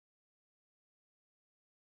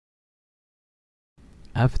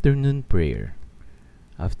Afternoon prayer.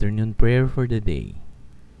 Afternoon prayer for the day.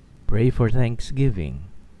 Pray for thanksgiving,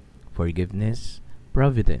 forgiveness,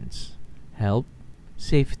 providence, help,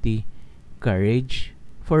 safety, courage,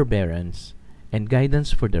 forbearance, and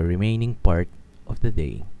guidance for the remaining part of the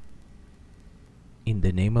day. In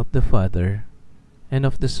the name of the Father, and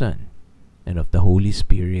of the Son, and of the Holy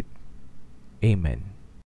Spirit. Amen.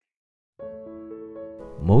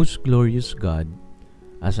 Most glorious God,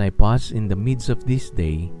 as I pause in the midst of this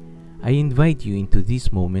day, I invite you into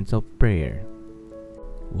these moments of prayer.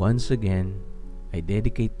 Once again, I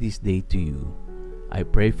dedicate this day to you. I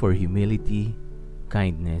pray for humility,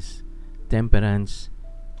 kindness, temperance,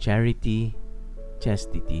 charity,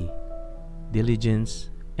 chastity,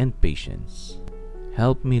 diligence, and patience.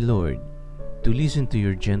 Help me, Lord, to listen to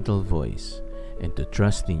your gentle voice and to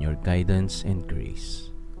trust in your guidance and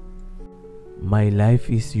grace. My life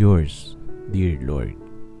is yours, dear Lord.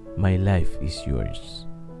 My life is yours.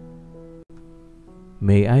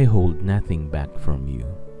 May I hold nothing back from you.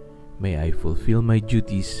 May I fulfill my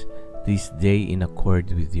duties this day in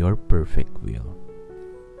accord with your perfect will.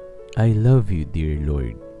 I love you, dear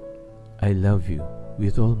Lord. I love you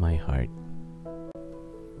with all my heart.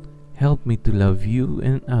 Help me to love you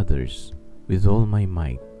and others with all my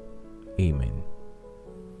might. Amen.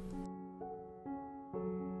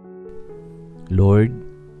 Lord,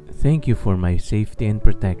 thank you for my safety and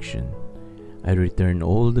protection. I return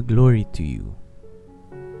all the glory to you.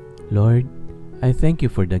 Lord, I thank you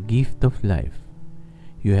for the gift of life.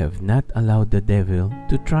 You have not allowed the devil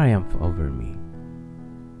to triumph over me.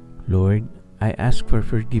 Lord, I ask for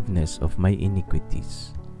forgiveness of my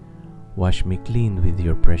iniquities. Wash me clean with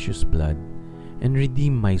your precious blood and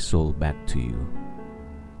redeem my soul back to you.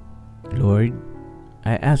 Lord,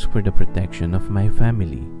 I ask for the protection of my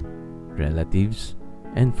family, relatives,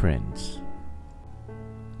 and friends.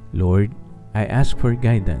 Lord, I ask for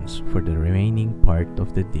guidance for the remaining part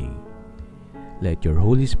of the day. Let your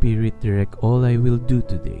Holy Spirit direct all I will do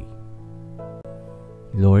today.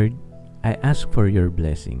 Lord, I ask for your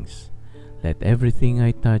blessings. Let everything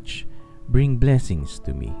I touch bring blessings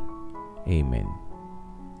to me. Amen.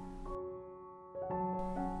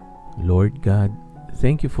 Lord God,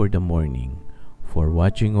 thank you for the morning, for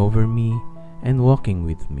watching over me and walking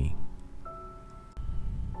with me.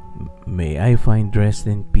 May I find rest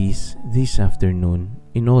and peace this afternoon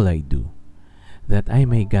in all I do, that I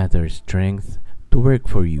may gather strength to work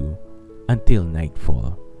for you until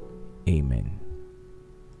nightfall. Amen.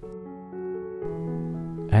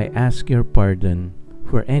 I ask your pardon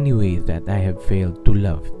for any way that I have failed to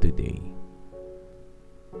love today.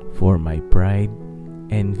 For my pride,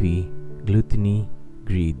 envy, gluttony,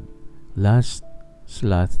 greed, lust,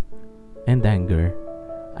 sloth, and anger,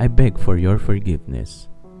 I beg for your forgiveness.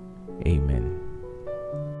 Amen.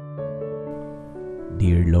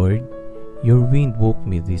 Dear Lord, your wind woke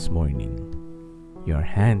me this morning. Your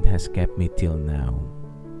hand has kept me till now.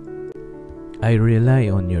 I rely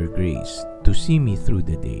on your grace to see me through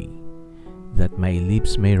the day, that my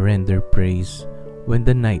lips may render praise when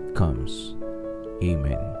the night comes.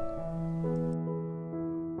 Amen.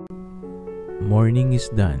 Morning is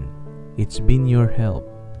done. It's been your help.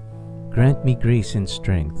 Grant me grace and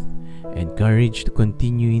strength and courage to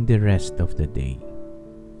continue in the rest of the day.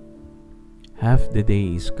 Half the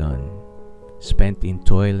day is gone, spent in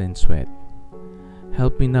toil and sweat.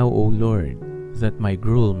 Help me now, O Lord, that my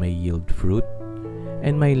gruel may yield fruit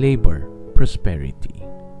and my labor prosperity.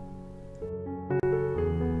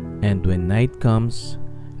 And when night comes,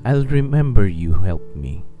 I'll remember you helped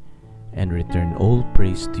me and return all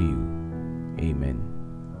praise to you. Amen.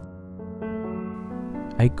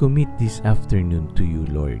 I commit this afternoon to you,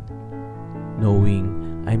 Lord,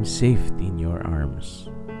 knowing I'm safe in your arms.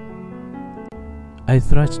 I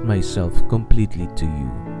trust myself completely to you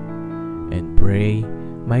and pray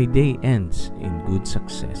my day ends in good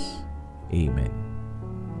success. Amen.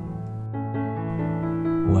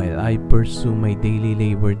 While I pursue my daily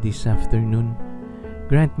labor this afternoon,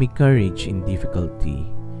 grant me courage in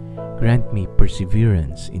difficulty. Grant me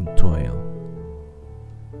perseverance in toil.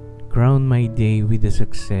 Crown my day with a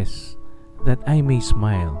success that I may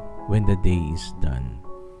smile when the day is done.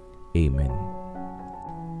 Amen.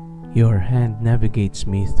 Your hand navigates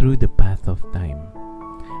me through the path of time.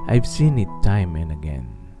 I've seen it time and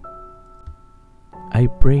again. I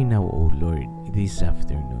pray now, O Lord, this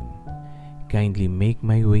afternoon. Kindly make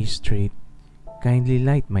my way straight. Kindly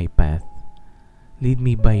light my path. Lead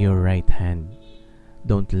me by your right hand.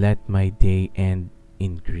 Don't let my day end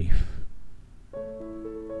in grief.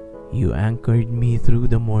 You anchored me through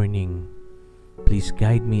the morning. Please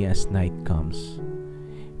guide me as night comes.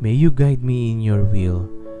 May you guide me in your will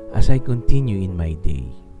as I continue in my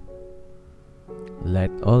day.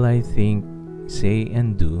 Let all I think, say,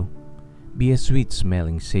 and do be a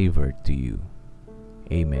sweet-smelling savor to you.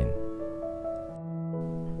 Amen.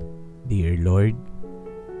 Dear Lord,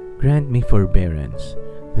 grant me forbearance,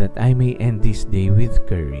 that I may end this day with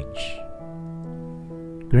courage.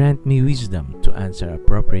 Grant me wisdom to answer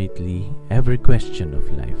appropriately every question of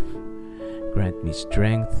life. Grant me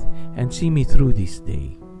strength and see me through this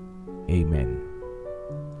day. Amen.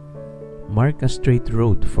 Mark a straight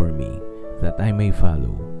road for me, that I may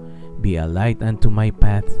follow. Be a light unto my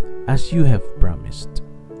path, as you have promised.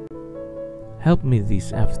 Help me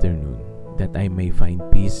this afternoon, that I may find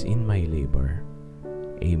peace in my labor.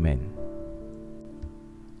 Amen.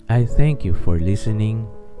 I thank you for listening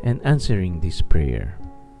and answering this prayer.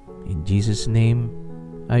 In Jesus' name,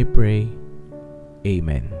 I pray.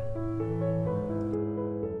 Amen.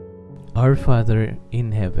 Our Father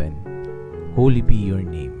in heaven, holy be your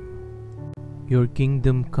name. Your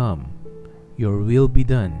kingdom come, your will be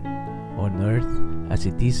done, on earth as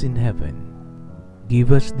it is in heaven.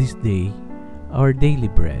 Give us this day our daily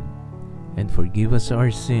bread, and forgive us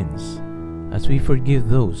our sins, as we forgive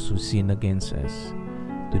those who sin against us.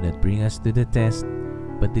 Do not bring us to the test,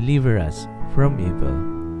 but deliver us from evil.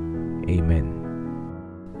 Amen.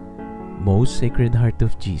 Most Sacred Heart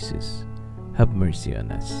of Jesus, have mercy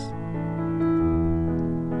on us.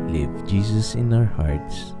 Live Jesus in our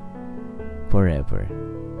hearts forever.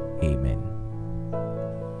 Amen.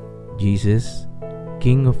 Jesus,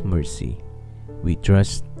 King of mercy, we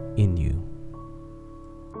trust in you.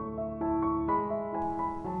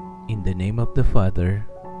 In the name of the Father,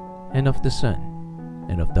 and of the Son,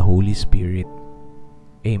 and of the Holy Spirit.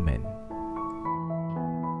 Amen.